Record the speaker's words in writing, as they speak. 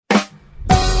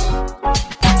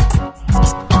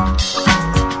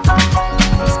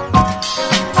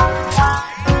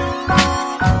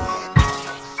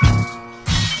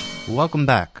welcome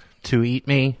back to Eat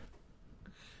Me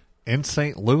in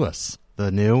St. Louis.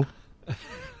 The new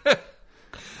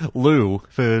Lou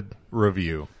Food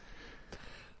Review.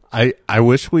 I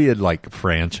wish we had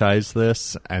franchised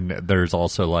this, and there's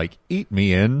also Eat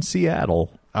Me in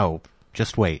Seattle. Oh,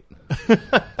 just wait.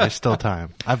 There's still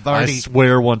time. I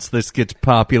swear once this gets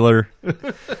popular.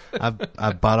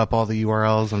 I've bought up all the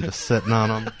URLs. I'm just sitting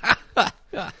on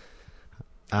them.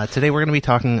 Today we're going to be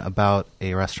talking about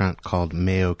a restaurant called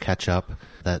Mayo Ketchup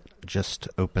that just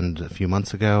opened a few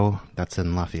months ago. That's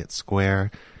in Lafayette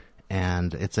Square.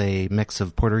 And it's a mix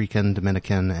of Puerto Rican,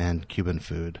 Dominican, and Cuban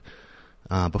food.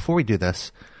 Before we do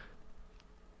this,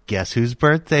 guess whose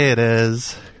birthday it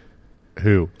is?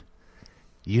 Who?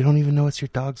 You don't even know it's your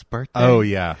dog's birthday? Oh,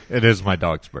 yeah. It is my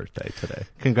dog's birthday today.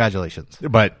 Congratulations.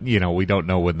 But, we don't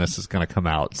know when this is going to come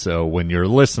out. So when you're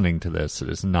listening to this, it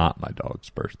is not my dog's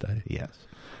birthday. Yes.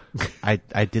 I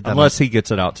did that. Unless he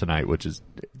gets it out tonight, which is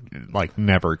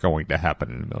never going to happen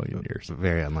in a million years.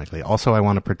 Very unlikely. Also, I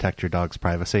want to protect your dog's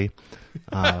privacy.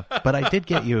 But I did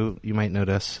get you might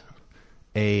notice,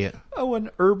 an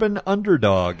urban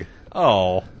underdog.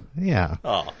 Oh. Yeah.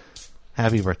 Oh.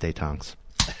 Happy birthday, Tonks.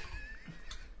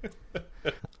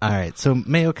 All right, so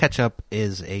Mayo Ketchup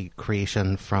is a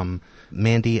creation from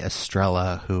Mandy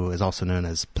Estrella, who is also known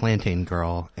as Plantain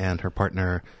Girl, and her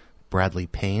partner, Bradley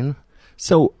Payne.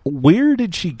 So where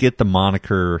did she get the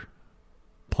moniker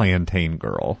Plantain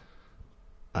Girl?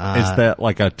 Is that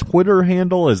a Twitter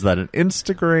handle? Is that an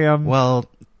Instagram? Well,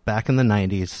 back in the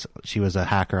 90s, she was a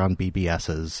hacker on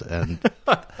BBS's, and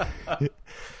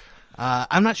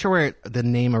I'm not sure where the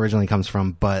name originally comes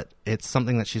from, but it's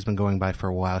something that she's been going by for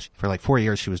a while. For 4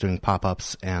 years, she was doing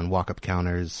pop-ups and walk-up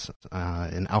counters.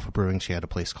 In Alpha Brewing, she had a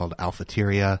place called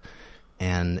Alphateria,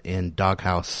 and in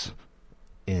Doghouse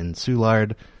in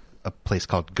Soulard, a place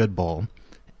called Good Bowl,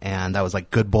 and that was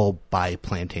Good Bowl by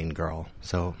Plantain Girl.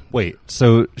 So wait,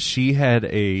 so she had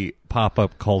a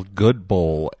pop-up called Good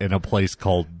Bowl in a place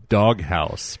called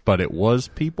Doghouse, but it was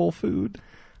people food?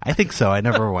 I think so. I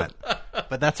never went.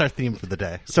 But that's our theme for the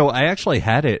day. So I actually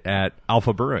had it at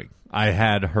Alpha Brewing. I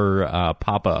had her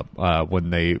pop-up when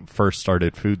they first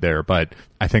started food there, but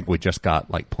I think we just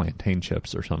got plantain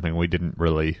chips or something. We didn't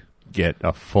really get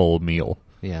a full meal.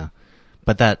 Yeah.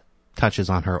 But that touches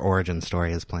on her origin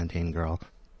story as Plantain Girl.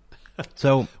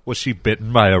 So was she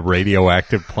bitten by a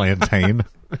radioactive plantain?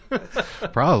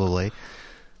 Probably.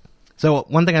 So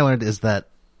one thing I learned is that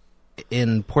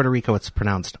in Puerto Rico, it's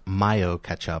pronounced Mayo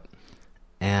Ketchup.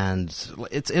 And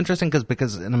it's interesting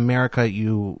because in America,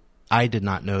 I did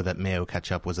not know that Mayo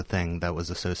Ketchup was a thing that was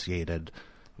associated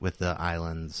with the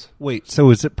islands. Wait, so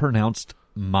is it pronounced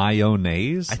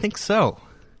mayonnaise? I think so.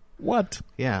 What?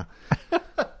 Yeah.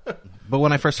 But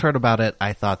when I first heard about it,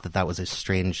 I thought that was a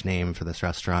strange name for this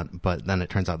restaurant. But then it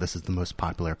turns out this is the most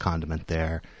popular condiment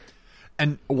there.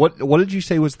 And what did you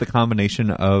say was the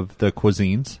combination of the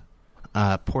cuisines?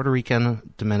 Puerto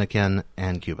Rican, Dominican,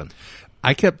 and Cuban.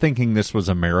 I kept thinking this was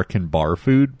American bar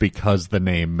food because the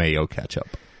name Mayo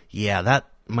Ketchup. Yeah, that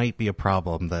might be a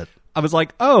problem. That I was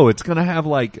like, oh, it's going to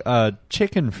have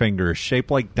chicken fingers shaped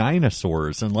like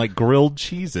dinosaurs and grilled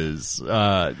cheeses.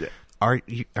 Are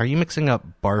you mixing up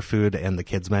bar food and the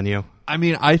kids menu? I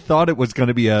mean, I thought it was going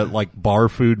to be a bar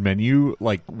food menu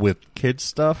with kids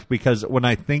stuff, because when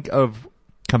I think of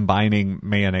combining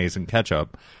mayonnaise and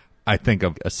ketchup, I think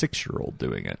of a 6-year-old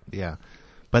doing it. Yeah.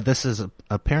 But this is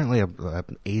apparently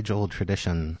an age-old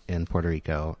tradition in Puerto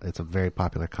Rico. It's a very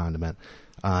popular condiment.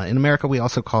 In America, we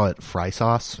also call it fry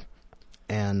sauce.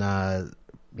 And,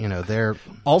 they're...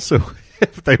 Also,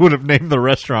 if they would have named the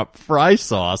restaurant Fry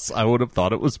Sauce, I would have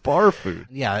thought it was bar food.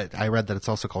 Yeah, I read that it's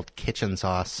also called kitchen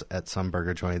sauce at some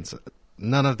burger joints.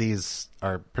 None of these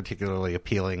are particularly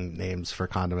appealing names for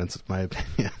condiments, in my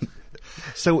opinion.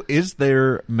 So is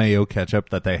there Mayo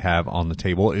Ketchup that they have on the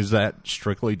table? Is that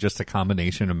strictly just a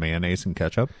combination of mayonnaise and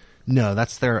ketchup? No,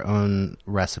 that's their own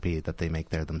recipe that they make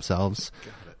there themselves.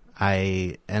 Got it.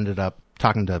 I ended up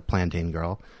talking to Plantain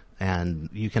Girl, and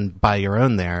you can buy your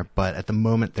own there, but at the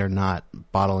moment they're not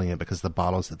bottling it because the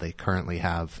bottles that they currently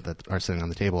have that are sitting on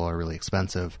the table are really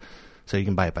expensive. So you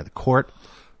can buy it by the quart.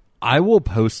 I will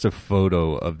post a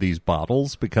photo of these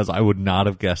bottles because I would not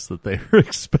have guessed that they were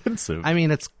expensive. I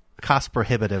mean, it's cost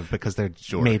prohibitive because they're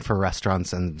made for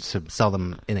restaurants and to sell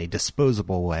them in a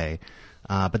disposable way.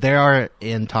 But they are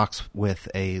in talks with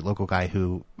a local guy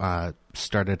who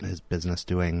started his business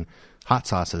doing hot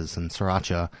sauces and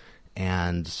sriracha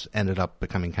and ended up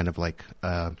becoming kind of like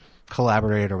a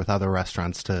collaborator with other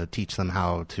restaurants to teach them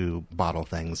how to bottle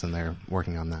things, and they're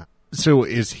working on that. So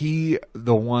is he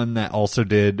the one that also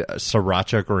did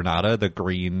Sriracha Granada, the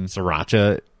green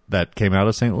sriracha that came out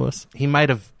of St. Louis? He might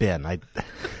have been. I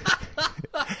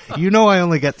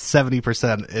only get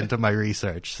 70% into my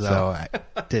research, so I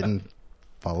didn't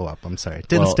follow up. I'm sorry.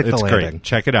 Didn't stick the landing. Great.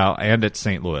 Check it out. And it's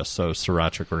St. Louis, so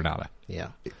Sriracha Granada. Yeah.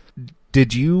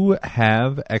 Did you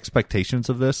have expectations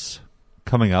of this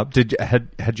coming up?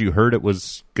 Had you heard it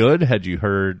was good? Had you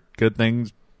heard good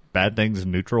things, bad things,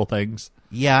 neutral things?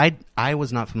 Yeah, I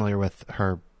was not familiar with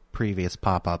her previous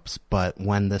pop-ups, but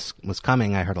when this was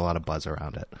coming, I heard a lot of buzz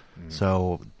around it.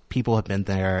 So people have been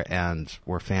there and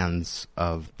were fans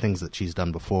of things that she's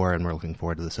done before, and we're looking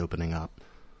forward to this opening up.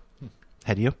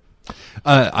 Had you?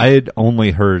 I had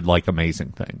only heard like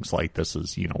amazing things, like this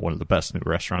is one of the best new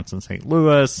restaurants in St.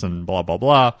 Louis, and blah blah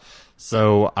blah.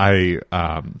 So I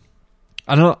don't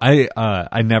know.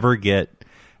 I never get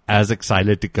as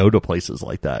excited to go to places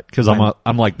like that because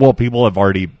I'm like, well, people have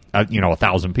already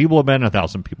 1,000 people have been,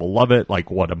 1,000 people love it. Like,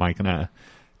 what am I gonna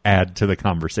add to the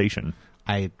conversation?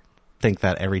 I think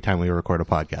that every time we record a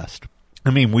podcast. I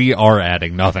mean, we are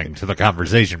adding nothing to the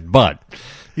conversation, but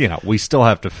we still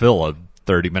have to fill a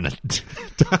 30-minute.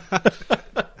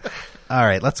 All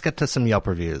right, let's get to some Yelp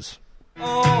reviews.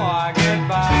 Oh, I get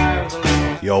by with a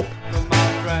little Yelp. from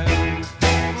my friends.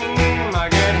 I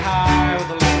get high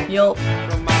with a little Yelp.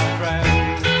 from my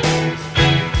friends.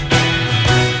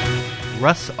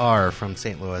 Russ R. from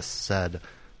St. Louis said,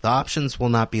 "The options will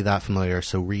not be that familiar,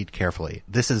 so read carefully.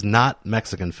 This is not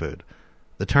Mexican food.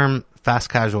 The term fast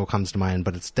casual comes to mind,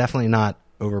 but it's definitely not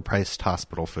overpriced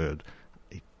hospital food."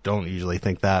 I don't usually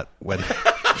think that when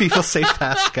people say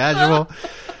fast casual,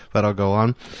 but I'll go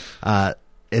on.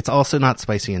 It's also not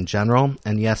spicy in general,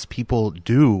 and yes, people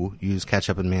do use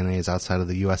ketchup and mayonnaise outside of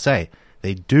the USA.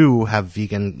 They do have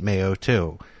vegan mayo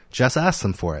too. Just ask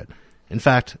them for it. In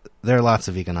fact, there are lots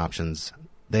of vegan options.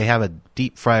 They have a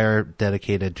deep fryer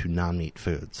dedicated to non-meat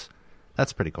foods.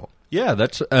 That's pretty cool. Yeah,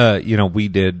 that's we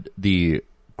did the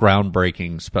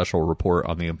groundbreaking special report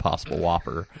on the Impossible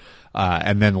Whopper,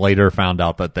 and then later found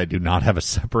out that they do not have a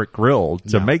separate grill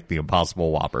to make the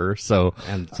Impossible Whopper. So,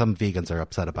 and some vegans are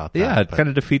upset about that. Yeah, it kind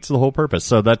of defeats the whole purpose.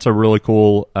 So that's a really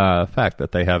cool fact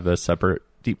that they have a separate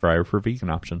deep fryer for vegan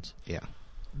options. Yeah.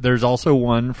 There's also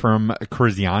one from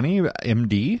Cristiani,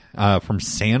 MD, from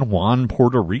San Juan,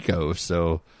 Puerto Rico.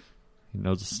 So he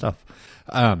knows the stuff.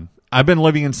 I've been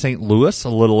living in St. Louis a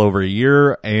little over a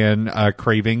year and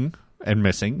craving and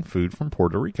missing food from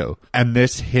Puerto Rico. And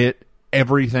this hit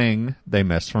everything they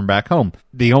missed from back home.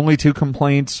 The only two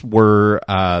complaints were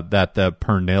that the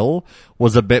pernil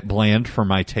was a bit bland for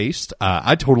my taste.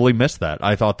 I totally missed that.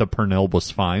 I thought the pernil was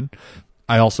fine.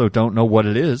 I also don't know what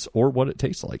it is or what it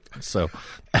tastes like. So,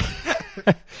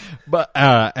 but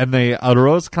and the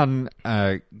arroz con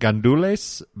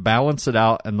gandules balance it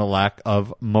out, and the lack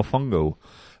of mofongo.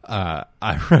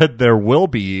 I read there will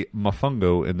be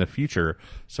mofongo in the future,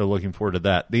 so looking forward to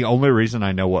that. The only reason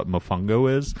I know what mofongo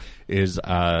is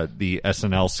the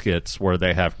SNL skits where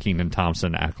they have Kenan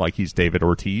Thompson act like he's David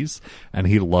Ortiz, and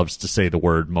he loves to say the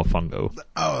word mofongo.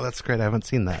 Oh, that's great. I haven't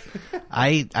seen that.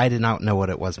 I did not know what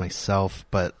it was myself,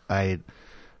 but I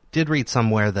did read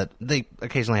somewhere that they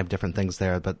occasionally have different things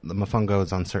there, but the mofongo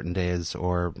is on certain days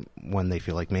or when they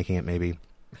feel like making it, maybe.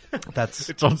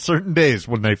 It's on certain days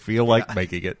when they feel like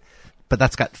making it. But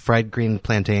that's got fried green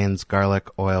plantains, garlic,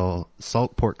 oil,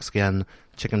 salt pork skin,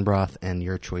 chicken broth, and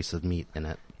your choice of meat in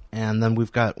it. And then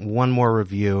we've got one more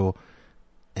review,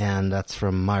 and that's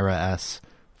from Myra S.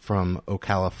 from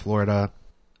Ocala, Florida.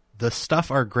 "The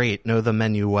stuff are great, know the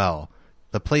menu well.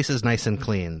 The place is nice and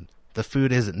clean. The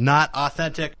food is not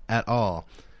authentic at all.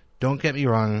 Don't get me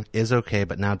wrong, is okay,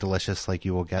 but now delicious like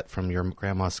you will get from your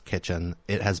grandma's kitchen.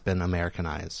 It has been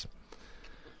Americanized."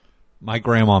 My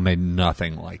grandma made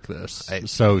nothing like this.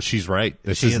 So she's right.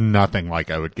 This is nothing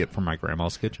like I would get from my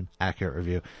grandma's kitchen. Accurate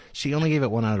review. She only gave it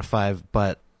 1 out of 5,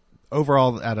 but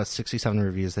overall, out of 67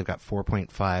 reviews, they've got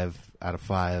 4.5 out of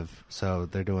 5. So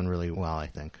they're doing really well, I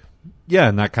think. Yeah,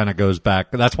 and that kind of goes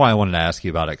back. That's why I wanted to ask you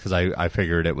about it, because I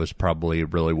figured it was probably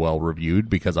really well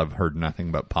reviewed, because I've heard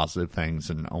nothing but positive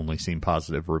things and only seen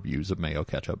positive reviews of mayo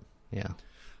ketchup.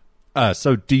 Yeah.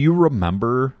 So do you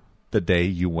remember the day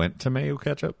you went to Mayo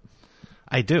Ketchup?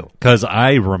 I do. Because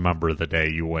I remember the day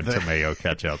you went to Mayo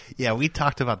Ketchup. Yeah, we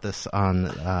talked about this on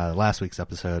last week's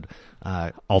episode.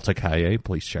 Alta Calle,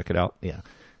 please check it out. Yeah.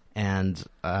 And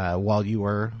while you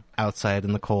were outside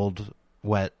in the cold,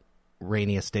 wet,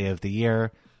 rainiest day of the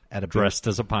year at a dressed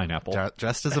as a pineapple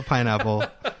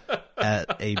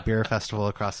at a beer festival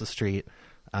across the street,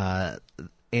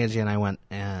 Angie and I went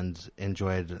and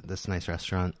enjoyed this nice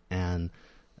restaurant. And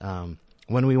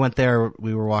when we went there,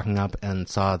 we were walking up and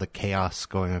saw the chaos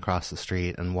going across the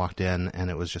street and walked in, and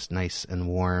it was just nice and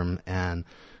warm. And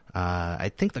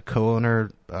I think the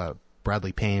co-owner,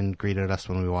 Bradley Payne, greeted us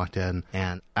when we walked in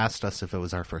and asked us if it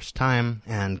was our first time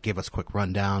and gave us a quick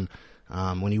rundown.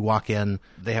 When you walk in,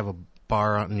 they have a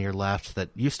bar on your left that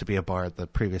used to be a bar at the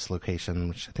previous location,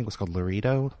 which I think was called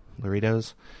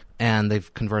Loritos, and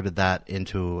they've converted that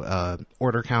into an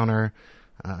order counter.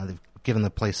 They've given the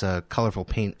place a colorful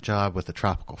paint job with a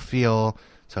tropical feel,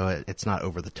 so it's not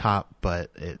over the top,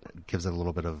 but it gives it a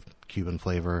little bit of Cuban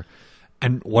flavor.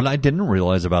 And what I didn't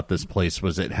realize about this place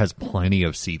was it has plenty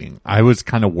of seating. I was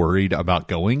kind of worried about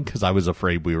going because I was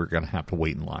afraid we were going to have to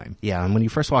wait in line. Yeah, and when you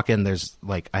first walk in, there's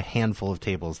like a handful of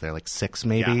tables there, like 6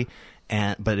 maybe.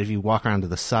 Yeah. But if you walk around to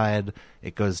the side,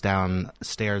 it goes down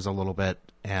stairs a little bit,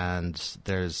 and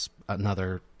there's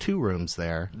another 2 rooms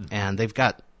there. Mm-hmm. And they've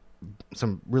got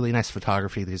some really nice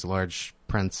photography, these large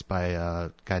prints by a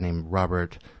guy named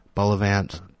Robert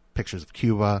Bullivant, pictures of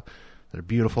Cuba. They're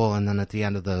beautiful, and then at the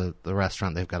end of the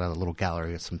restaurant, they've got a little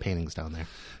gallery with some paintings down there.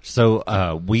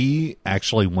 So we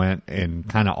actually went in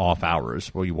kind of off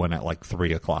hours. We went at like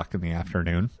 3 o'clock in the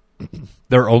afternoon.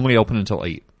 They're only open until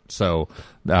 8. So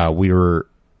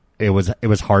it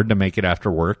was hard to make it after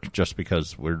work just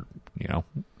because we're,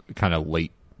 kind of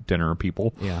late dinner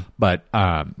people. Yeah. But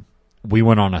we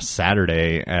went on a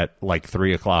Saturday at like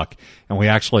 3 o'clock, and we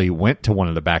actually went to one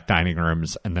of the back dining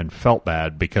rooms and then felt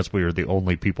bad because we were the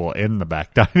only people in the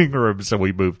back dining room, so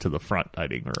we moved to the front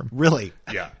dining room. Really?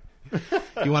 Yeah.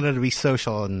 You wanted to be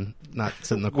social and not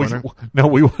sit in the corner?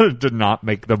 We wanted to not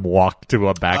make them walk to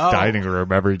a back dining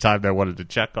room every time they wanted to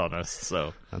check on us.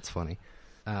 So that's funny.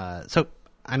 So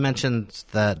I mentioned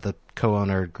that the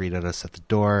co-owner greeted us at the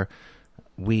door.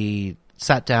 We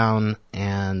sat down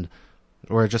and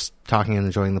we're just talking and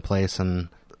enjoying the place, and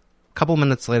a couple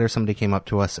minutes later somebody came up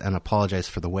to us and apologized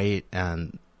for the wait,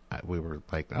 and we were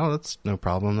like, oh, that's no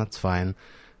problem, that's fine.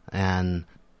 And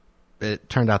it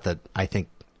turned out that I think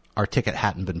our ticket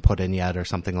hadn't been put in yet or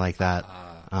something like that.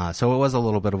 So it was a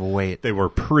little bit of a wait. They were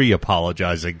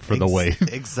pre-apologizing for the wait.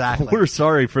 Exactly. We're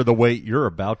sorry for the wait you're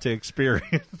about to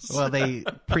experience. Well, they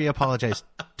pre-apologized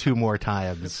 2 more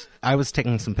times. I was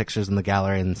taking some pictures in the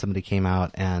gallery, and somebody came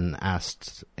out and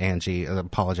asked Angie,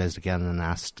 apologized again, and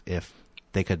asked if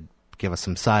they could give us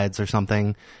some sides or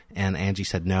something, and Angie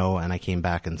said no, and I came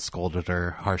back and scolded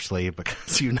her harshly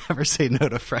because you never say no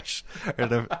to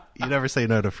you never say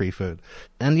no to free food.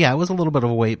 And yeah, it was a little bit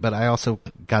of a wait, but I also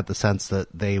got the sense that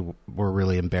they were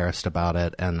really embarrassed about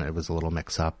it, and it was a little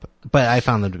mix up. But I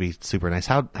found them to be super nice.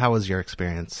 How was your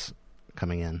experience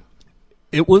coming in?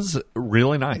 It was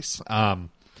really nice.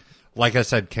 Like I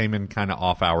said, came in kind of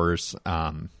off hours.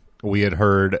 We had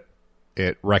heard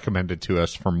it recommended to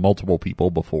us from multiple people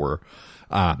before.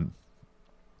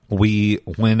 We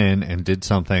went in and did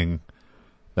something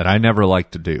that I never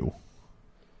like to do,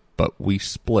 but we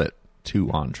split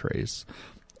 2 entrees.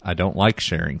 I don't like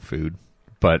sharing food,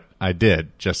 but I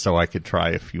did just so I could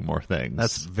try a few more things.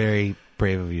 That's very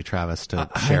brave of you, Travis, to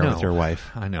share with your wife.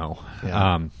 I know.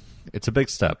 Yeah. It's a big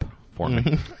step for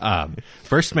me.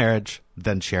 First marriage,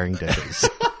 then sharing dishes.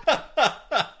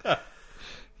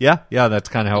 Yeah, that's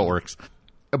kind of how it works.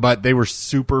 But they were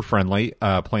super friendly.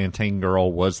 Plantain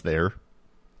Girl was there.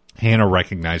 Hannah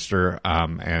recognized her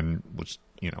and was,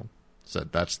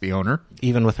 said that's the owner.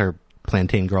 Even with her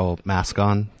Plantain Girl mask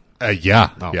on? Yeah.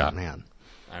 Oh, yeah. Man.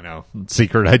 I know.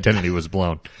 Secret identity was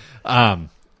blown.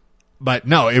 But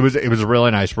no, it was really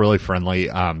nice, really friendly.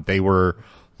 They were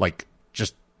like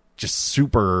just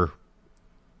super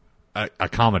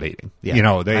accommodating.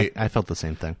 Yeah, they. I felt the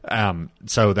same thing.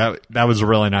 So that was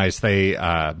really nice. They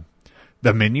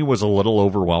the menu was a little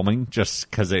overwhelming just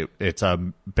because it's a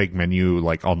big menu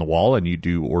like on the wall, and you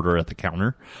do order at the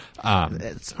counter.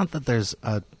 It's not that there's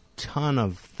a ton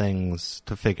of things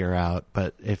to figure out,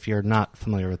 but if you're not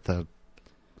familiar with the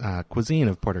cuisine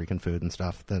of Puerto Rican food and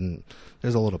stuff, then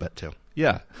there's a little bit too.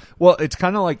 Yeah. Well, it's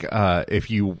kind of like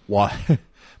if you walk.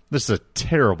 This is a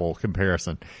terrible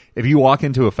comparison. If you walk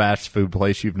into a fast food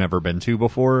place you've never been to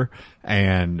before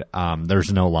and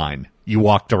there's no line, you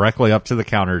walk directly up to the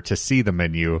counter to see the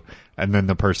menu, and then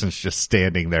the person's just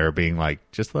standing there being like,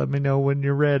 just let me know when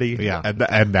you're ready. Yeah.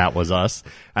 And that was us.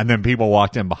 And then people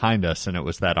walked in behind us, and it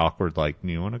was that awkward, like,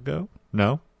 you want to go?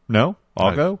 No,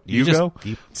 I'll go. You go.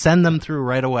 You send them through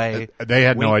right away. They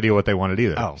had no idea what they wanted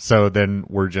either. Oh. So then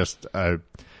we're just a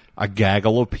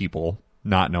gaggle of people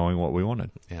not knowing what we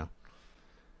wanted. Yeah.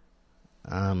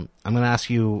 I'm going to ask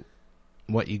you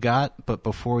what you got, but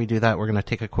before we do that, we're going to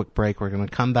take a quick break. We're going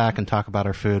to come back and talk about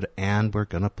our food, and we're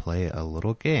going to play a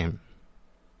little game.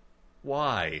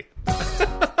 Why?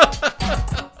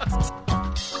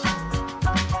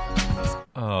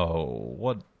 Oh,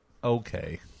 what?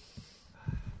 Okay.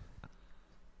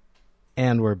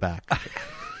 And we're back.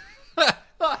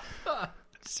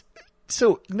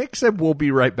 So Nick said we'll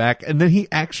be right back, and then he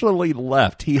actually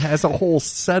left. He has a whole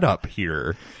setup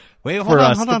here Wait, for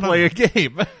us to play a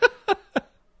game.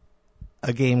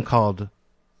 A game called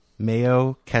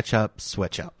Mayo Ketchup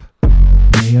Switch Up.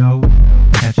 Mayo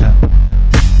Ketchup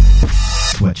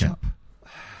Switch Up.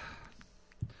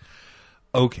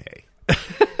 Okay.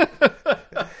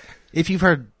 If you've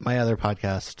heard my other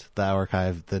podcast, The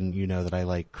Archive, then you know that I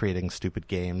like creating stupid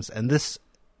games, and this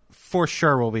for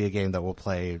sure will be a game that we'll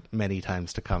play many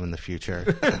times to come in the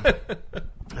future.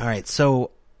 All right,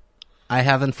 so I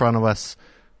have in front of us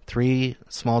 3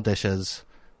 small dishes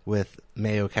with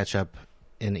mayo ketchup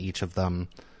in each of them,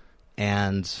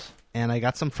 and I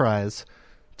got some fries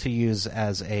to use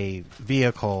as a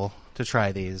vehicle to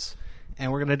try these,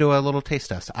 and we're going to do a little taste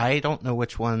test. I don't know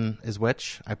which one is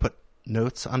which. I put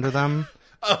notes under them.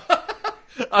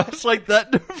 I was like,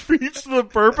 that defeats the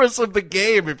purpose of the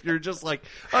game if you're just like,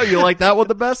 oh, you like that one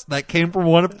the best? That came from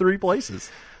one of 3 places.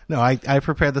 No, I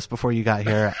prepared this before you got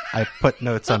here. I put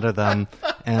notes under them,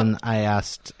 and I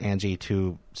asked Angie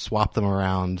to swap them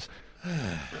around.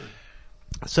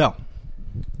 So,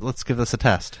 let's give this a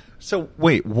test. So,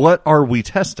 wait, what are we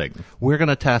testing? We're going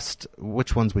to test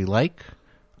which ones we like,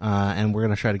 and we're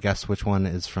going to try to guess which one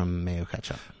is from mayo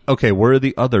ketchup. Okay, where are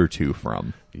the other 2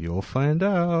 from? You'll find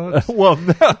out. Well,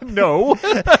 no.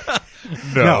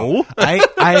 No.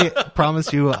 I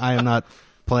promise you I am not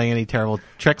playing any terrible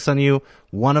tricks on you.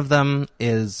 One of them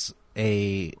is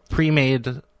a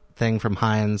pre-made thing from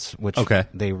Heinz, which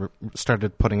they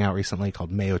started putting out recently,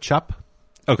 called Mayo Chup.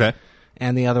 Okay.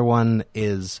 And the other one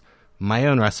is my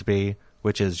own recipe,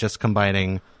 which is just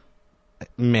combining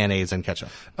mayonnaise and ketchup.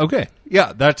 Okay.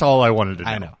 Yeah, that's all I wanted to know.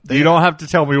 I know. You don't have to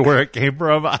tell me where it came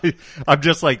from. I'm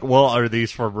just like, well, are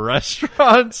these from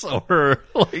restaurants or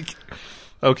like...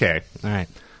 Okay. All right.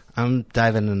 I'm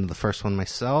diving into the first one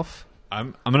myself.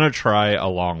 I'm going to try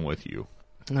along with you.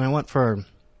 And I went for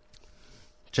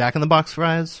Jack in the Box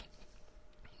fries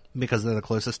because they're the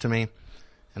closest to me.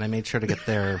 And I made sure to get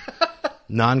their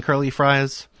non-curly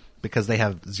fries because they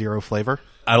have 0 flavor.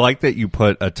 I like that you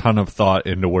put a ton of thought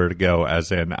into where to go,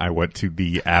 as in I went to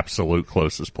the absolute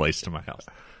closest place to my house.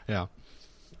 Yeah.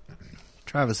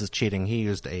 Travis is cheating. He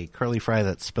used a curly fry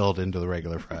that spilled into the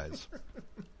regular fries.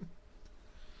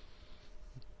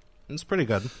 It's pretty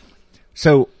good.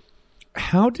 So,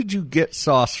 how did you get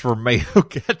sauce for mayo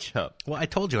ketchup? Well, I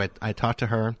told you, I talked to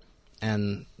her,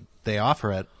 and they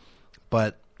offer it,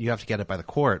 but you have to get it by the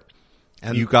quart.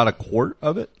 And You got a quart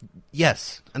of it?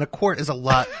 yes, and a quart is a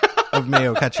lot of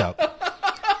mayo ketchup.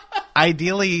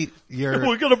 Ideally,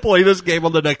 We're going to play this game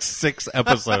on the next 6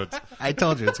 episodes. I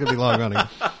told you, it's going to be long running.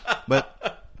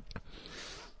 But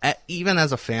even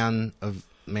as a fan of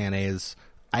mayonnaise,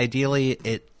 ideally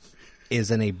it is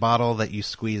in a bottle that you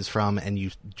squeeze from and you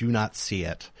do not see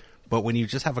it. But when you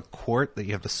just have a quart that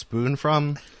you have to spoon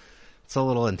from, it's a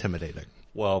little intimidating.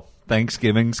 Well,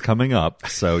 Thanksgiving's coming up,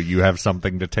 so you have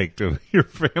something to take to your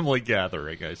family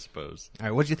gathering, I suppose. All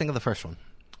right, what did you think of the first one?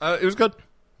 It was good.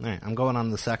 All right, I'm going on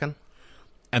the second.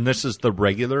 And this is the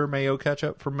regular mayo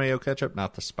ketchup from Mayo Ketchup,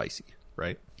 not the spicy,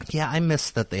 right? Yeah, I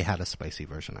missed that they had a spicy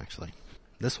version, actually.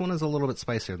 This one is a little bit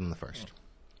spicier than the first.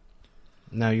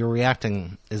 Now, you're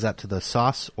reacting, is that to the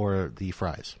sauce or the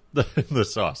fries? The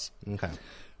sauce. Okay.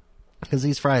 Because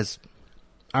these fries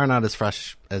are not as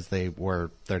fresh as they were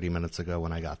 30 minutes ago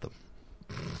when I got them.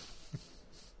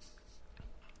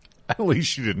 At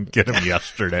least you didn't get them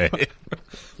yesterday.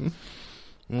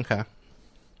 Okay.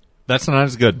 That's not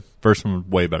as good. First one was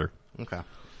way better. Okay.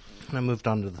 And I moved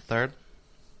on to the third.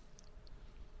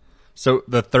 So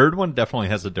the third one definitely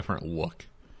has a different look.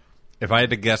 If I had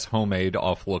to guess homemade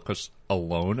off look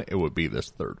alone, it would be this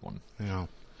third one. You know,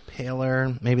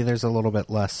 paler. Maybe there's a little bit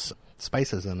less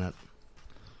spices in it.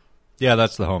 Yeah,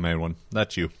 that's the homemade one.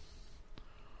 That's you.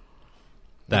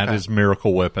 That Okay. is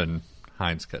Miracle Whip and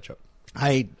Heinz ketchup.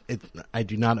 I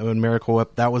do not own Miracle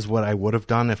Whip. That was what I would have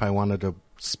done if I wanted to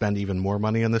spend even more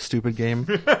money on this stupid game.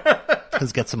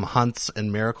 Is get some Hunts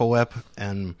and Miracle Whip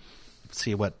and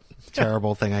see what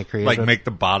terrible thing I created. Like make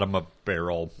the bottom a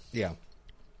barrel yeah.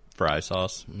 fry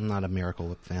sauce. I'm not a Miracle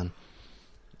Whip fan.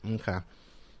 Okay.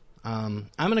 I'm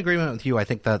in agreement with you. I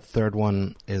think that third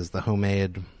one is the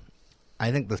homemade.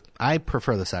 I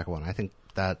prefer the second one. I think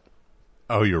that.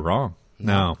 Oh, you're wrong.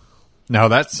 No,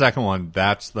 that second one,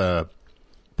 that's the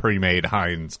pre-made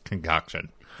Heinz concoction.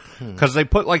 Because they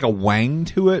put like a wang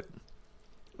to it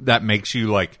that makes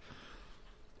you like.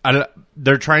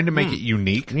 They're trying to make it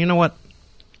unique. And you know what?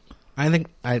 I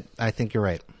think you're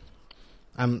right.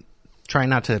 I'm trying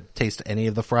not to taste any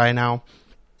of the fry now.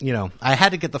 You know, I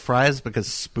had to get the fries because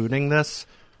spooning this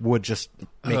would just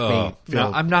make me No,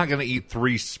 feel. I'm not going to eat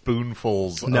 3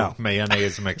 spoonfuls No. of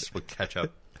mayonnaise mixed with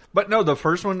ketchup. But no, the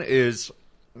first one is.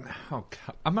 Oh,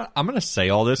 God. I'm going to say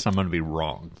all this. I'm going to be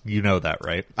wrong. You know that,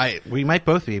 right? We might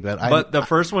both be, but But the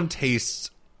first one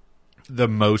tastes the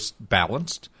most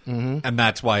balanced, and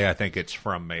that's why I think it's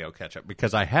from Mayo Ketchup,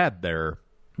 because I had their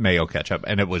Mayo Ketchup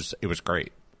and it was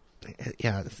great.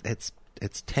 yeah, it's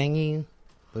tangy.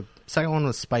 The second one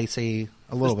was spicy,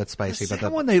 a little bit spicy, The but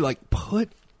second one they like put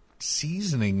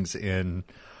seasonings in,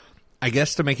 I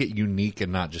guess, to make it unique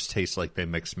and not just taste like they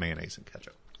mixed mayonnaise and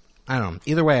ketchup. I don't know.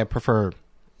 Either way, I prefer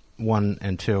 1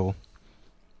 and 2,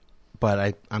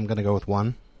 but I'm going to go with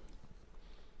 1.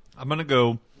 I'm going to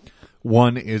go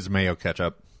 1 is Mayo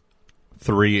Ketchup,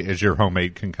 3 is your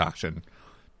homemade concoction,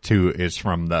 2 is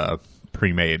from the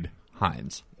pre-made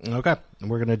Heinz. Okay,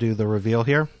 we're going to do the reveal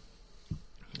here.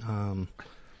 I'm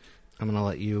going to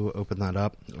let you open that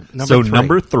up.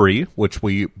 Number 3, which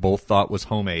we both thought was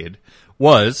homemade,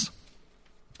 was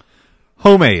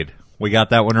homemade. We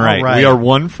got that one right. All right. We are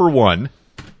 1 for 1.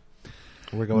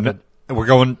 We're going We're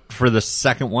going for the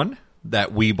second one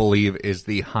that we believe is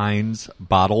the Heinz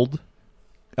bottled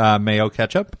Mayo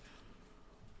Ketchup.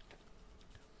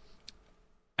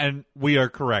 And we are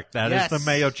correct. That is the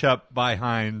Mayo Chup by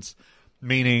Heinz,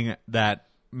 meaning that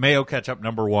Mayo Ketchup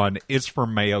number 1 is for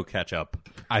Mayo Ketchup.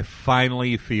 I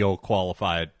finally feel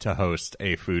qualified to host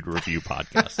a food review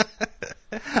podcast.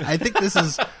 I think this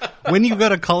is when you go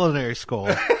to culinary school.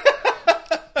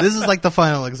 This is like the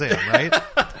final exam, right?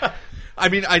 I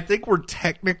mean, I think we're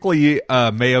technically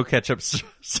Mayo Ketchup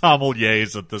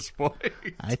sommeliers at this point.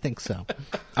 I think so.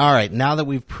 All right, now that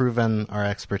we've proven our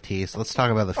expertise, let's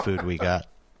talk about the food we got.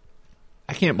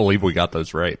 I can't believe we got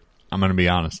those right. I'm going to be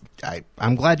honest.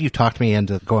 I'm glad you talked me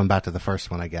into going back to the first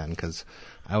one again, because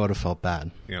I would have felt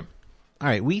bad. Yeah. All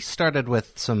right, we started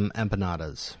with some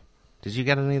empanadas. Did you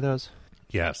get any of those?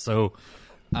 Yeah, so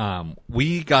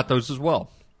we got those as well.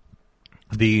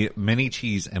 The mini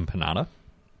cheese empanada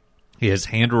is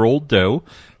hand-rolled dough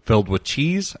filled with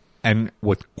cheese and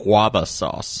with guava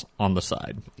sauce on the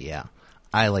side. Yeah,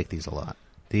 I like these a lot.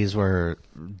 These were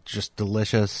just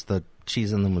delicious. The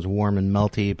cheese in them was warm and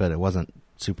melty, but it wasn't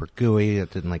super gooey.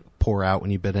 It didn't like pour out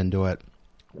when you bit into it.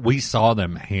 We saw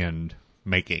them hand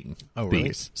making really?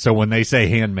 these. So when they say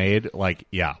handmade, like,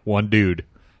 yeah, one dude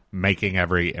making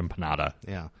every empanada.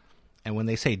 Yeah. And when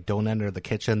they say don't enter the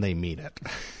kitchen, they mean it.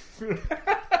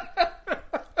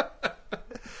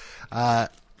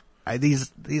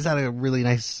 These had a really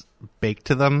nice bake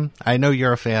to them. I know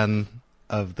you're a fan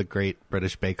of the Great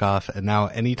British Bake Off, and now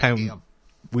anytime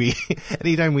we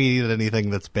eat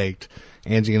anything that's baked,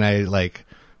 Angie and I like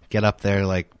get up there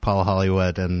like Paul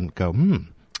Hollywood and go,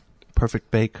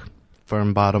 perfect bake,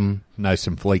 firm bottom, Nice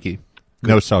and flaky.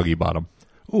 No soggy bottom.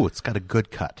 ooh, it's got a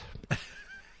good cut.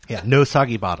 Yeah, no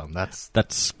soggy bottom. That's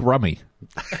scrummy.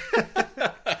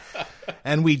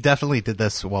 And we definitely did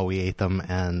this while we ate them,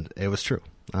 and it was true.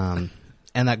 And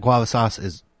that guava sauce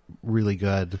is really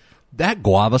good. That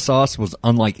guava sauce was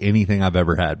unlike anything I've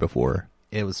ever had before.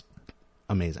 It was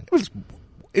amazing.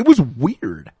 It was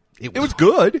weird. It was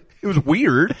good. It was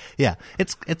weird. Yeah,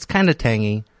 it's kind of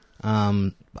tangy.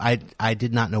 I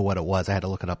did not know what it was. I had to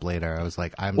look it up later. I was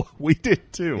like, We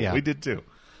did too. Yeah. We did too.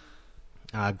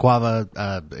 Guava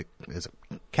is a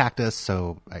cactus,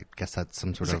 so I guess that's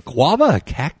some sort of Guava a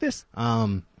cactus?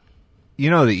 You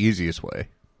know the easiest way.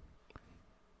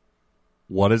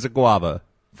 What is a guava?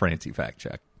 Francie fact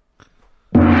check.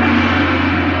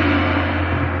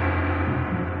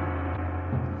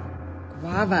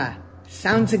 Guava.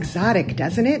 Sounds exotic,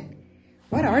 doesn't it?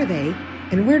 What are they,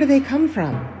 and where do they come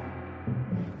from?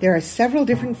 There are several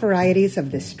different varieties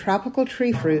of this tropical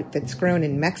tree fruit that's grown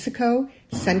in Mexico,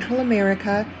 Central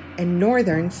America, and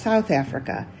northern South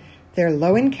Africa. They're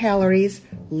low in calories,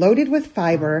 loaded with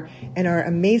fiber, and are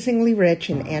amazingly rich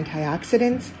in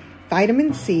antioxidants,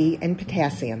 vitamin C, and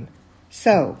potassium.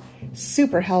 So,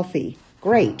 super healthy.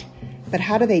 Great. But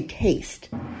how do they taste?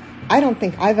 I don't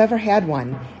think I've ever had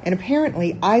one, and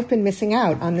apparently I've been missing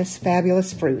out on this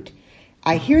fabulous fruit.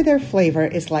 I hear their flavor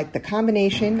is like the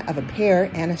combination of a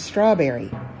pear and a strawberry.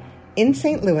 In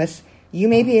St. Louis, you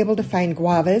may be able to find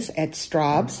guavas at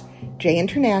Straub's, J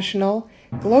International,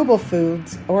 Global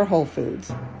Foods, or Whole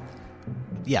Foods.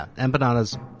 yeah,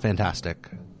 empanadas fantastic.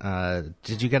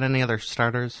 Did you get any other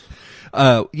starters?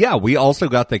 Yeah, we also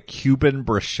got the Cuban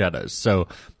bruschettas. So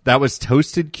that was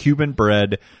toasted Cuban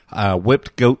bread,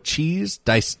 whipped goat cheese,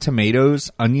 diced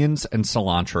tomatoes, onions, and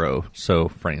cilantro. So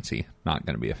Francie, not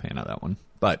going to be a fan of that one.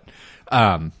 But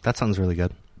That sounds really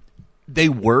good.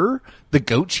 the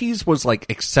goat cheese was like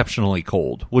exceptionally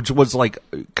cold, which was like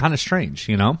kind of strange,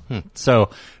 you know? So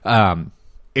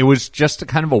It was just a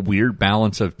kind of a weird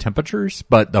balance of temperatures,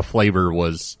 but the flavor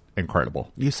was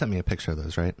incredible. You sent me a picture of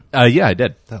those, right? Yeah, I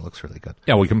did. That looks really good.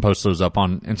 Yeah, we can post those up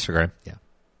on Instagram. Yeah.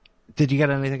 Did you get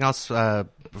anything else for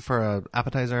an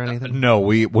appetizer or anything? No,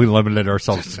 we limited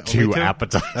ourselves to Only two two?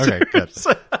 appetizers. Okay, good.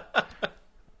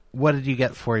 What did you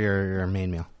get for your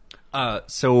main meal?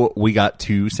 So we got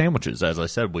 2 sandwiches. As I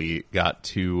said, we got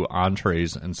 2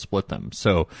 entrees and split them.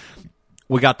 So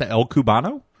we got the El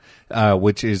Cubano,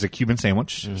 which is a Cuban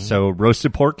sandwich. So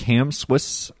roasted pork, ham,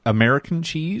 Swiss American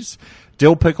cheese,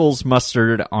 dill pickles,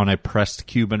 mustard on a pressed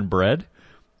Cuban bread.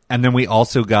 And then we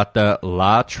also got the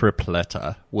La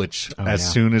Tripleta, which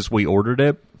soon as we ordered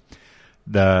it,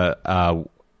 the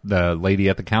lady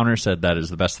at the counter said that is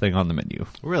the best thing on the menu.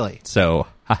 Really? So,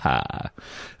 haha.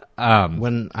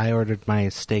 When I ordered my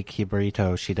steak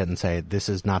jibarito, she didn't say, this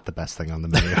is not the best thing on the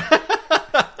menu.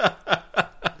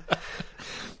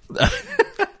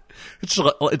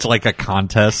 It's like a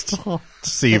contest to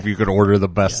see if you could order the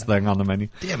best thing on the menu.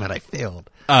 Damn it, I failed.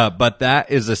 But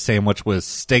that is a sandwich with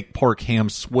steak, pork, ham,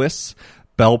 Swiss,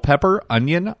 bell pepper,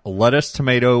 onion, lettuce,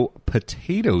 tomato,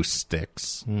 potato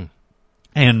sticks,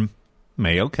 and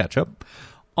mayo ketchup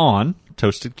on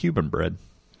toasted Cuban bread.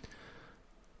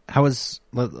 Let's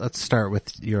start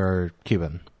with your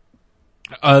Cuban.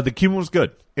 The Cuban was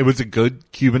good. It was a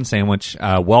good Cuban sandwich,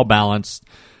 well balanced.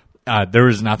 There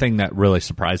was nothing that really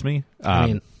surprised me. I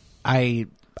mean, I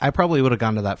probably would have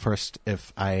gone to that first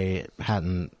if I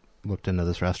hadn't looked into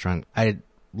this restaurant. I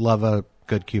love a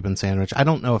good Cuban sandwich. I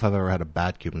don't know if I've ever had a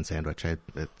bad Cuban sandwich.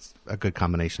 It's a good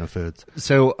combination of foods.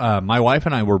 So my wife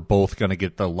and I were both going to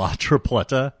get the La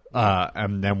Tripleta,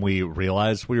 and then we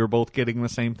realized we were both getting the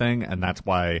same thing, and that's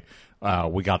why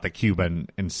we got the Cuban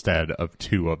instead of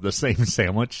 2 of the same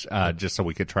sandwich, just so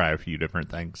we could try a few different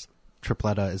things.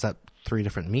 Tripleta, is that 3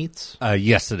 different meats?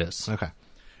 Yes, it is. Okay.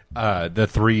 The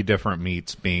 3 different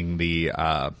meats being the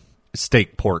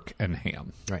steak, pork, and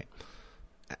ham. Right.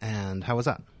 And how was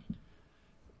that?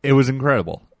 It was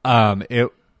incredible. It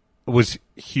was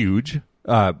huge.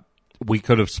 We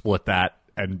could have split that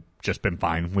and just been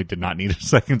fine. We did not need a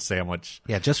second sandwich.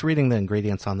 Yeah, just reading the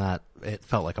ingredients on that, it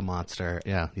felt like a monster.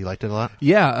 Yeah, you liked it a lot?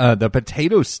 Yeah, the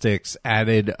potato sticks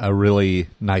added a really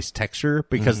nice texture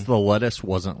because the lettuce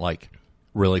wasn't like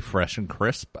really fresh and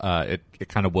crisp. It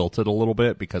kind of wilted a little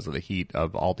bit because of the heat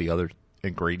of all the other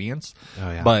ingredients.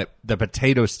 Oh, yeah. But the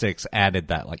potato sticks added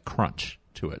that like crunch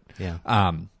to it.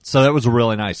 Yeah. So that was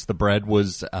really nice. The bread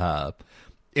was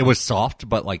it was soft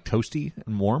but like toasty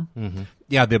and warm. Mm-hmm.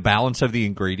 Yeah, the balance of the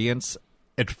ingredients,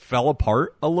 it fell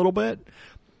apart a little bit,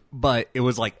 but it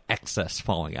was like excess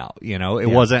falling out, you know? It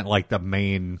wasn't like the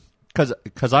main cuz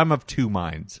I'm of 2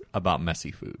 minds about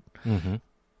messy food. Mm-hmm.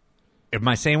 If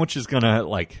my sandwich is going to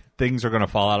like things are going to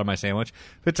fall out of my sandwich,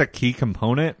 if it's a key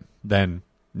component, then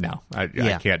no, I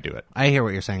can't do it. I hear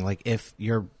what you're saying. Like, if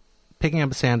you're picking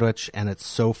up a sandwich and it's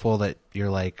so full that you're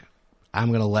like, I'm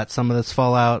going to let some of this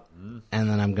fall out, and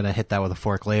then I'm going to hit that with a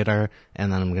fork later,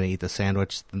 and then I'm going to eat the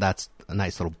sandwich, that's a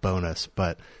nice little bonus.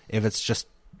 But if it's just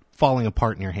falling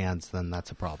apart in your hands, then that's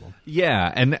a problem.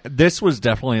 Yeah, and this was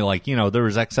definitely like, you know, there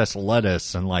was excess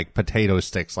lettuce and like potato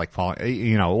sticks like falling,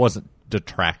 you know, it wasn't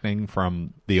detracting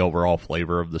from the overall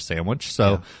flavor of the sandwich.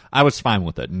 So I was fine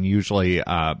with it. And usually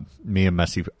me and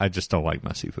messy, I just don't like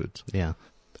messy foods. Yeah.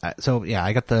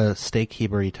 I got the steak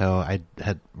jibarito. I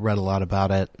had read a lot about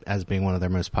it as being one of their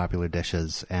most popular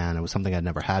dishes, and it was something I'd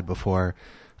never had before.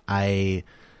 I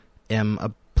am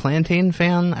a plantain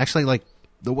fan. Actually, like,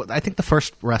 I think the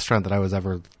first restaurant that I was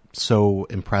ever so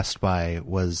impressed by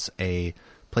was a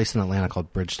place in Atlanta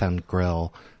called Bridgetown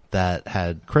Grill that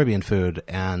had Caribbean food,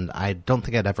 and I don't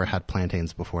think I'd ever had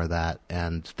plantains before that,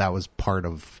 and that was part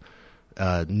of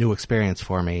a new experience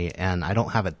for me, and I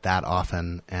don't have it that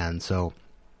often, and so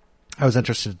I was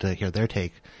interested to hear their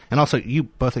take. And also,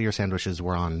 both of your sandwiches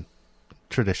were on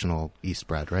traditional yeast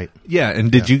bread, right? Yeah,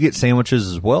 and did you get sandwiches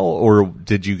as well, or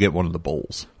did you get one of the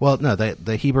bowls? Well, no, the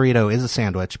jibarito is a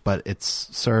sandwich, but it's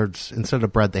served, instead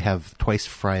of bread, they have twice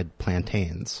fried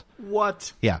plantains.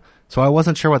 What? Yeah. So I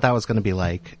wasn't sure what that was going to be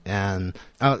like. And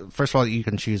first of all, you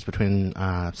can choose between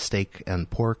steak and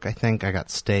pork, I think. I got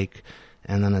steak.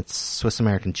 And then it's Swiss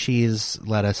American cheese,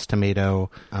 lettuce,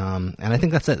 tomato. And I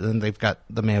think that's it. And they've got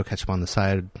the mayo ketchup on the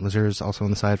side. Was yours also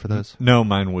on the side for those? No,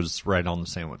 mine was right on the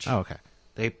sandwich. Oh, okay.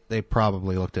 They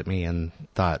probably looked at me and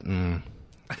thought,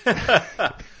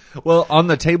 Well, on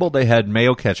the table they had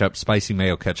mayo ketchup, spicy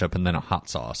mayo ketchup, and then a hot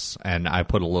sauce. And I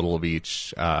put a little of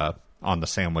each on the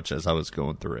sandwich as I was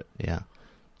going through it. Yeah.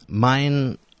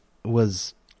 Mine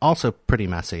was also pretty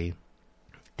messy.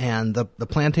 And the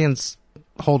plantains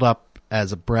hold up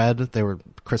as a bread. They were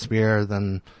crispier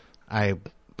than I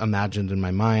imagined in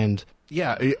my mind.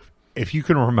 Yeah, if you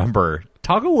can remember,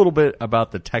 talk a little bit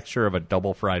about the texture of a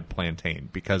double fried plantain,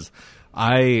 because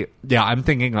I'm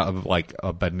thinking of like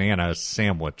a banana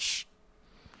sandwich.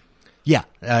 Yeah,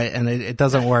 and it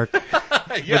doesn't work with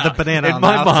the banana in on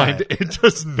my the outside. mind. It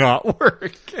does not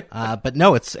work. But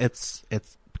no, it's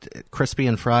crispy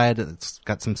and fried. It's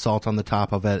got some salt on the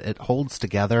top of it. It holds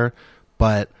together,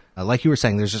 but like you were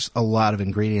saying, there's just a lot of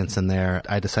ingredients in there.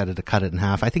 I decided to cut it in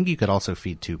half. I think you could also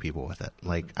feed 2 people with it.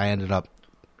 Like, I ended up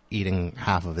eating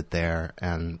half of it there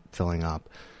and filling up.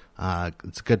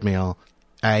 It's a good meal.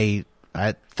 I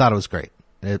thought it was great.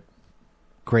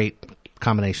 Great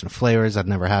combination of flavors I've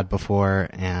never had before,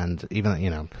 and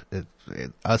even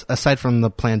aside from the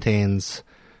plantains,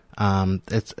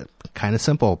 it's kind of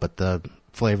simple, but the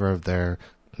flavor of their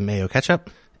mayo ketchup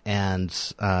and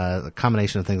the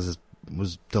combination of things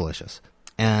was delicious.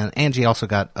 And Angie also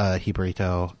got a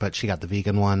Hibarito, but she got the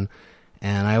vegan one.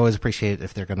 And I always appreciate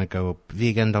if they're going to go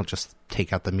vegan, don't just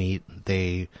take out the meat.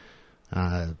 They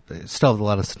still have the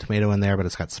lettuce and tomato in there, but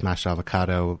it's got smashed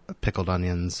avocado, pickled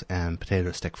onions, and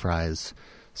potato stick fries.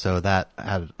 So that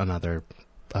had another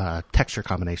texture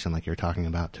combination like you're talking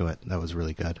about to it. That was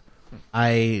really good.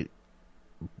 I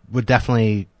would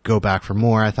definitely go back for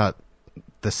more. I thought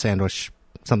this sandwich,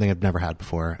 something I've never had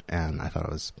before, and I thought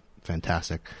it was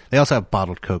fantastic. They also have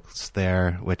bottled Cokes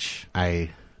there, which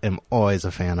I am always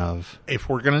a fan of. If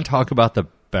we're going to talk about the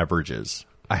beverages,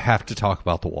 I have to talk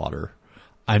about the water.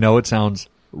 I know it sounds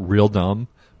real dumb,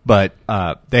 but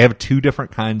they have 2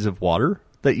 different kinds of water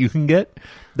that you can get.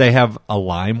 They have a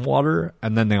lime water,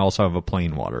 and then they also have a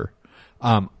plain water.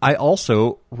 I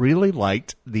also really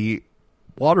liked the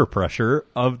water pressure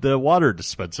of the water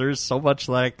dispensers so much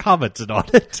that I commented on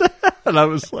it. And I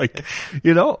was like,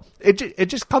 it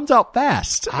just comes out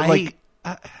fast.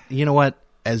 You know what?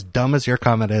 As dumb as your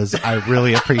comment is, I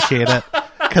really appreciate it,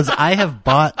 because I have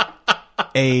bought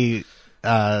a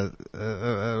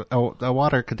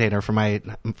water container for my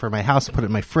house, put it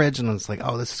in my fridge, and it's like,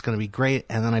 oh, this is going to be great.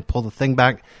 And then I pull the thing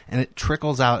back, and it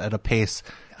trickles out at a pace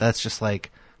that's just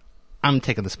like, I'm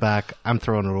taking this back. I'm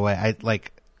throwing it away.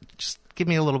 Just give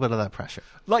me a little bit of that pressure.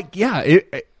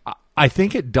 I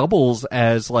think it doubles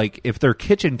as, like, if their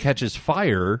kitchen catches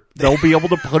fire, they'll be able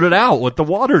to put it out with the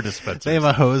water dispenser. They have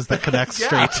a hose that connects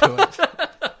straight to it.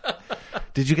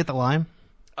 Did you get the lime?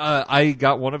 I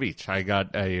got one of each. I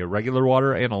got a regular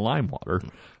water and a lime water.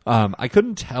 I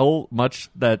couldn't tell much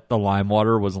that the lime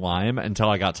water was lime until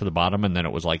I got to the bottom, and then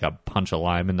it was like a punch of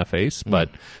lime in the face. But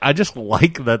I just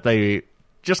like that they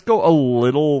just go a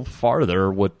little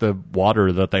farther with the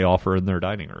water that they offer in their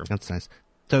dining room. That's nice.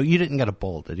 So you didn't get a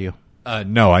bowl, did you?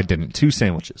 No, I didn't. 2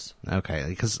 sandwiches. Okay,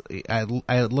 because I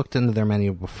looked into their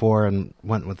menu before and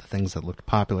went with the things that looked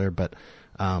popular, but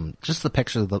just the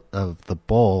picture of the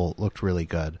bowl looked really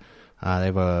good. They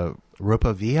have a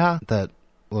ropa villa that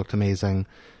looked amazing,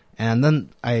 and then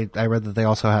I read that they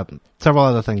also have several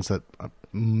other things that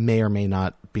may or may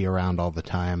not be around all the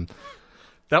time.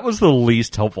 That was the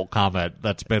least helpful comment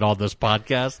that's been on this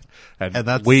podcast,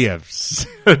 and we have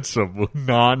said some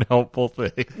non-helpful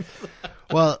things.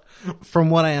 Well, from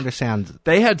what I understand,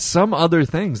 they had some other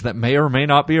things that may or may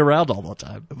not be around all the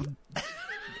time.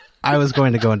 I was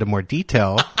going to go into more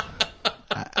detail.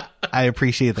 I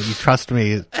appreciate that you trust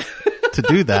me to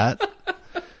do that.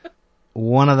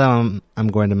 One of them I'm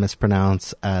going to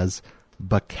mispronounce as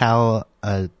bacalaitos.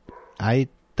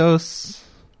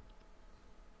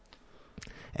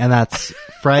 And that's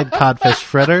fried codfish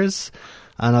fritters.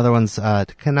 Another one's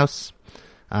taquinos,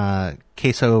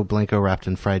 queso blanco wrapped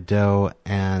in fried dough.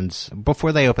 And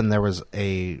before they opened, there was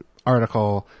a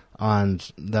article on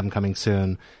them coming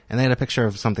soon, and they had a picture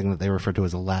of something that they referred to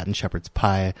as a Latin shepherd's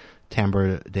pie,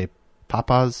 tambre de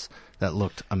papas, that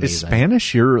looked amazing. Is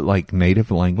Spanish your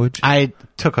native language? I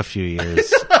took a few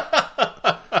years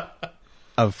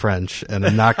of French, and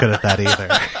I'm not good at that either.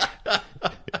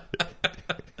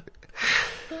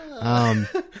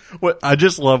 Well, I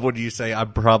just love when you say,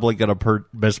 I'm probably going to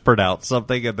mispronounce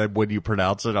something, and then when you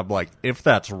pronounce it, I'm like, if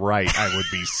that's right, I would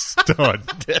be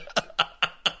stunned.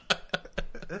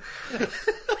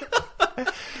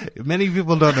 Many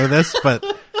people don't know this, but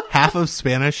half of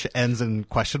Spanish ends in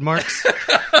question marks.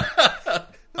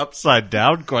 Upside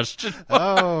down question mark.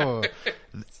 Oh,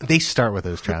 they start with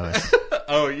those, Travis.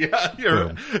 Oh,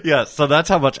 yeah. Yeah, so that's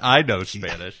how much I know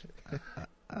Spanish.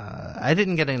 I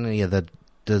didn't get any of the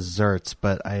desserts,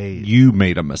 but You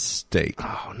made a mistake.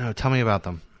 Oh, no. Tell me about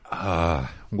them.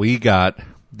 We got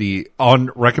on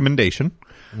recommendation,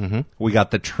 we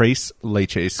got the Tres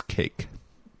Leches cake.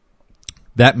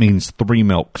 That means 3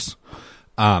 milks.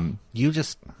 You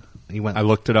went. I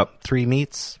looked it up. 3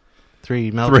 meats.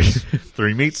 3 milks.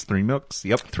 Three meats, 3 milks.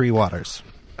 Yep. 3 waters.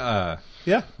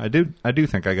 Yeah, I do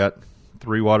think I got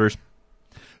 3 waters.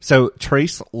 So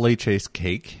Tres Leches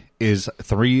cake is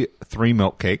 3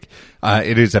 milk cake.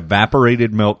 It is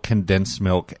evaporated milk, condensed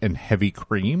milk, and heavy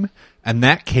cream, and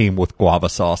that came with guava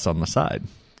sauce on the side.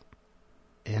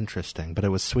 Interesting. But it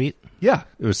was sweet? Yeah,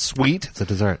 it was sweet. It's a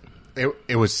dessert.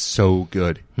 It was so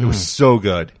good. It was so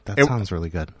good. That sounds really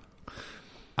good.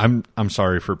 I'm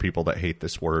sorry for people that hate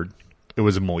this word. It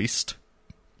was moist.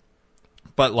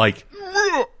 But like,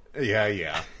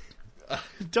 yeah.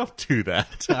 Don't do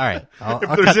that. All right. If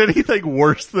there's anything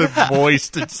worse than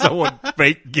moist, it's someone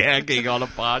fake gagging on a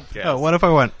podcast. Oh, what if I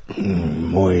went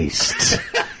moist? Is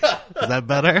that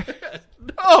better?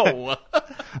 No. All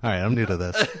right, I'm new to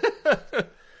this.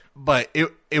 But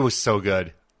it was so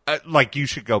good. Like, you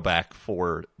should go back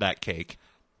for that cake.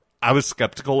 I was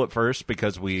skeptical at first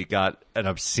because we got an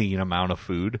obscene amount of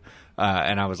food,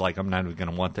 and I was like, I'm not even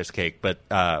going to want this cake. But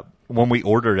when we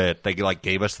ordered it, they like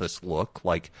gave us this look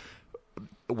like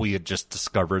we had just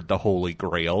discovered the Holy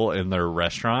Grail in their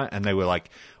restaurant, and they were like,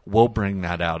 we'll bring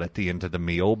that out at the end of the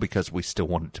meal because we still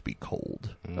want it to be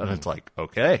cold. And it's like,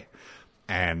 okay.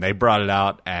 And they brought it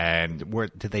out, and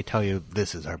Did they tell you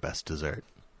this is our best dessert?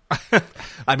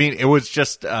 I mean, it was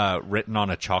just written on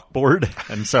a chalkboard,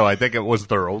 and so I think it was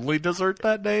their only dessert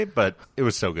that day, but it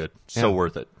was so good. So Yeah.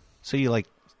 worth it. So you like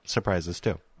surprises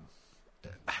too?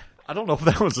 I don't know if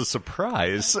that was a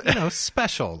surprise. You know,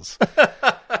 specials.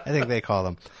 I think they call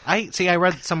them. I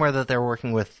read somewhere that they're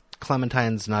working with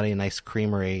Clementine's Naughty and Nice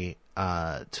Creamery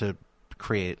to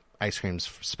create ice creams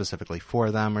specifically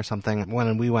for them or something.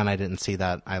 When we went, I didn't see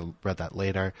that. I read that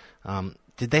later.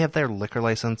 Did they have their liquor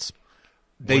license?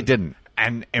 They didn't.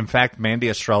 And in fact, Mandy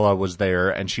Estrella was there,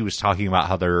 and she was talking about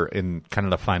how they're in kind of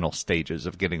the final stages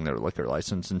of getting their liquor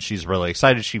license, and she's really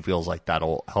excited. She feels like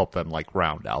that'll help them like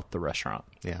round out the restaurant.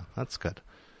 Yeah, that's good.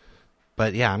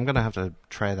 But yeah, I'm gonna have to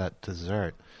try that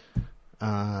dessert.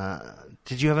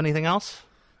 Did you have anything else?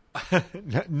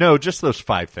 No, just those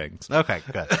 5 things. Okay,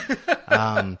 good.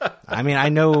 I mean, I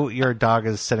know your dog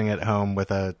is sitting at home with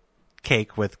a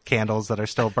cake with candles that are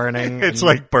still burning. It's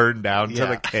like burned down to Yeah.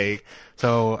 the cake.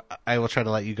 So I will try to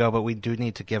let you go, but we do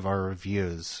need to give our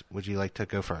reviews. Would you like to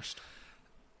go first?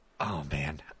 Oh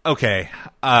man. Okay.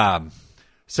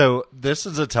 So this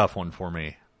is a tough one for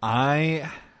me. I'm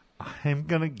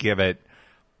gonna give it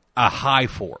a high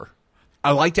 4.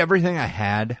 I liked everything I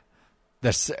had.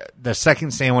 The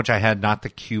second sandwich I had, not the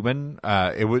Cuban.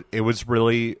 It was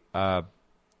really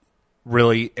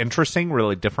really interesting,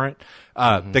 really different.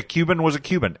 The Cuban was a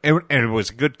Cuban, and it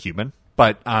was a good Cuban.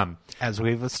 But As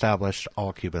we've established,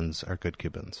 all Cubans are good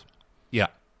Cubans. yeah.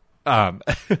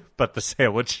 But the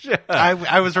sandwich.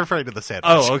 I was referring to the sandwich.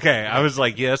 Oh, okay. I was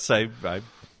like, yes, I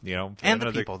you know, And fan the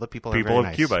of people are people very of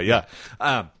nice. Cuba, yeah.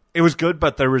 It was good,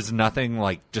 but there was nothing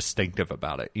like distinctive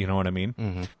about it. You know what I mean?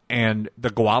 Mm-hmm. And the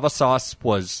guava sauce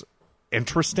was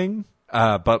interesting,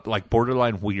 but like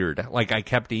borderline weird. Like I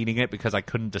kept eating it because I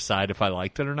couldn't decide if I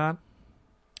liked it or not.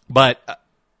 But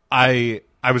I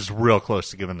was real close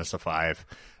to giving this a 5.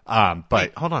 But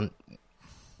Wait, hold on.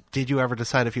 Did you ever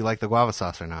decide if you liked the guava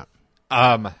sauce or not?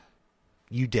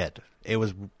 You did. It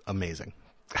was amazing.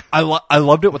 I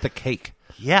loved it with the cake.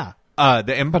 Yeah. The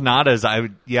empanadas,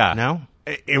 No?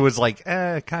 It was like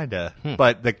kinda,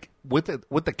 but with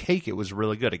the cake, it was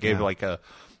really good. It gave like a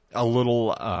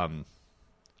little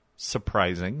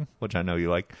surprising, which I know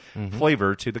you like,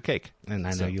 flavor to the cake. And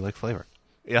I know you like flavor.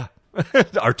 Yeah,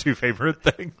 our 2 favorite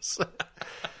things.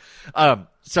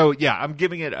 So yeah, I'm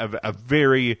giving it a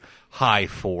very high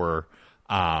 4.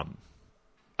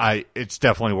 It's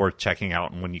definitely worth checking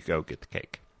out when you go get the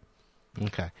cake.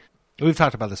 Okay. We've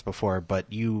talked about this before,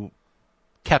 but you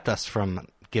kept us from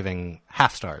giving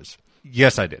half stars.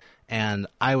 Yes, I did. And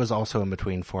I was also in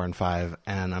between 4 and 5,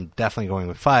 and I'm definitely going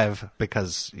with 5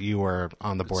 because you were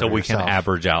on the board. So we yourself. can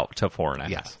average out to 4.5.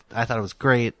 Yes. I thought it was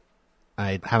great.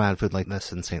 I haven't had food like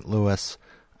this in St. Louis.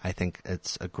 I think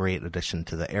it's a great addition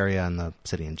to the area and the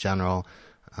city in general.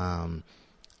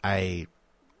 I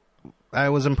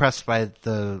was impressed by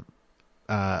the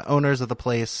owners of the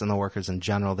place and the workers in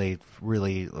general.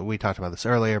 We talked about this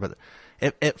earlier, but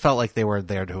it felt like they were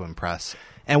there to impress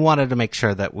and wanted to make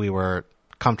sure that we were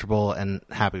comfortable and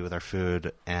happy with our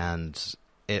food, and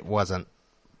it wasn't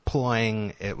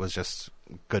ploying. It was just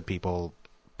good people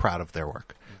proud of their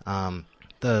work.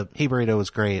 The He Burrito was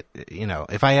great. You know,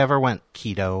 if I ever went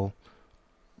keto,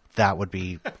 that would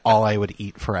be all I would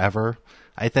eat forever,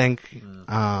 I think.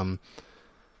 And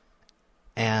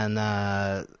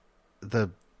the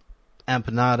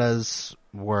empanadas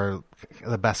were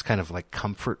the best kind of like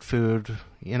comfort food,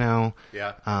 you know.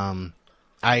 Yeah.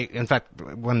 In fact,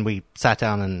 when we sat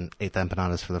down and ate the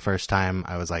empanadas for the first time,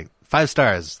 I was like, 5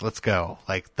 stars, let's go.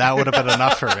 Like, that would have been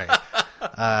enough for me.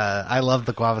 I love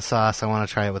the guava sauce. I want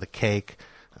to try it with a cake.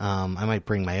 I might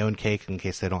bring my own cake in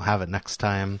case they don't have it next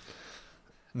time.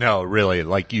 No, really,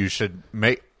 like you should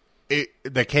make it.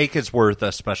 The cake is worth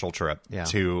a special trip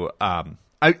to.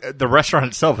 The restaurant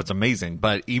itself is amazing,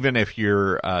 but even if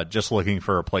you're just looking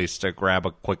for a place to grab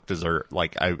a quick dessert,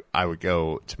 like I would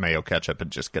go to Mayo Ketchup and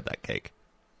just get that cake.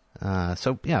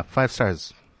 So yeah, 5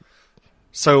 stars.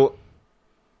 So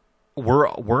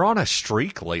we're on a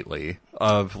streak lately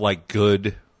of like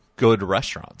good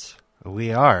restaurants.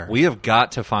 We are. We have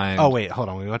got to find. Oh wait, hold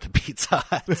on. We went to Pizza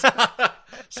Hut.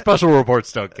 Special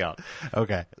reports don't count.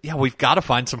 Okay. Yeah, we've got to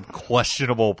find some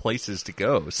questionable places to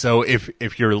go. So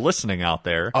if you're listening out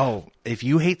there, if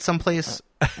you hate someplace,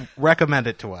 recommend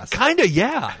it to us. kind of,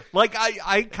 yeah. Like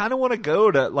I kind of want to go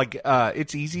to like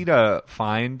it's easy to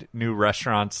find new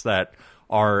restaurants that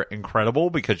are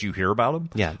incredible because you hear about them.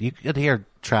 Yeah, you could hear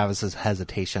Travis's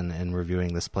hesitation in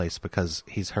reviewing this place because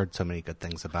he's heard so many good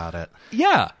things about it.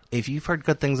 Yeah. If you've heard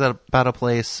good things about a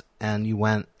place and you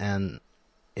went and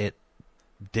it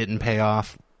didn't pay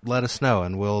off, let us know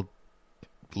and we'll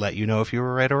let you know if you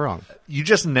were right or wrong. You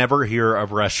just never hear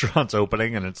of restaurants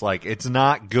opening and it's like, it's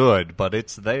not good, but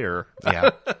it's there.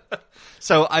 Yeah.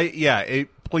 So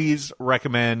please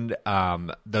recommend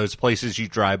those places you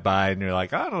drive by and you're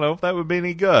like, I don't know if that would be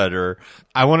any good, or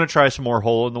I want to try some more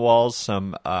hole in the walls,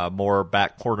 some more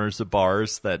back corners of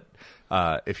bars that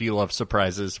if you love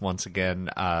surprises, once again,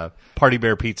 Party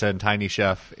Bear Pizza and Tiny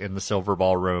Chef in the Silver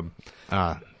Ballroom.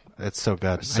 It's so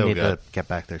good. So I need good. to get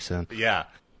back there soon. Yeah.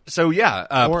 So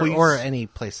yeah, please. Or any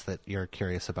place that you're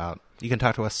curious about. You can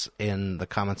talk to us in the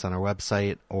comments on our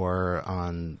website or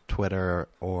on Twitter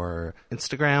or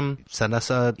Instagram. Send us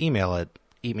an email at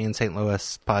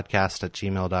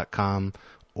eatmeinstlouispodcast@gmail.com.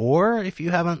 Or if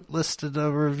you haven't listed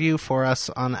a review for us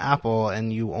on Apple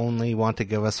and you only want to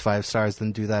give us 5 stars,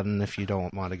 then do that. And if you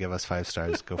don't want to give us 5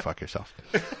 stars, go fuck yourself.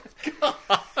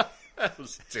 That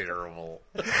was terrible.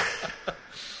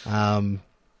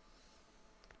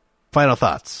 Final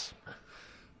thoughts.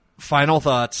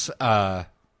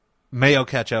 Mayo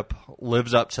Ketchup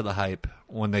lives up to the hype.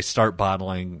 When they start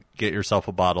bottling, get yourself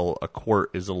a bottle. A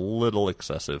quart is a little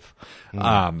excessive.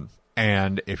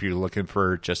 And if you're looking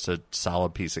for just a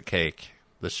solid piece of cake,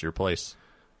 this is your place.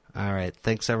 All right.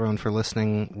 Thanks, everyone, for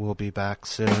listening. We'll be back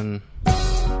soon.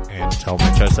 And tell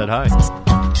Mitch I said hi.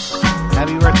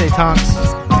 Happy birthday,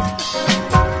 Tonks.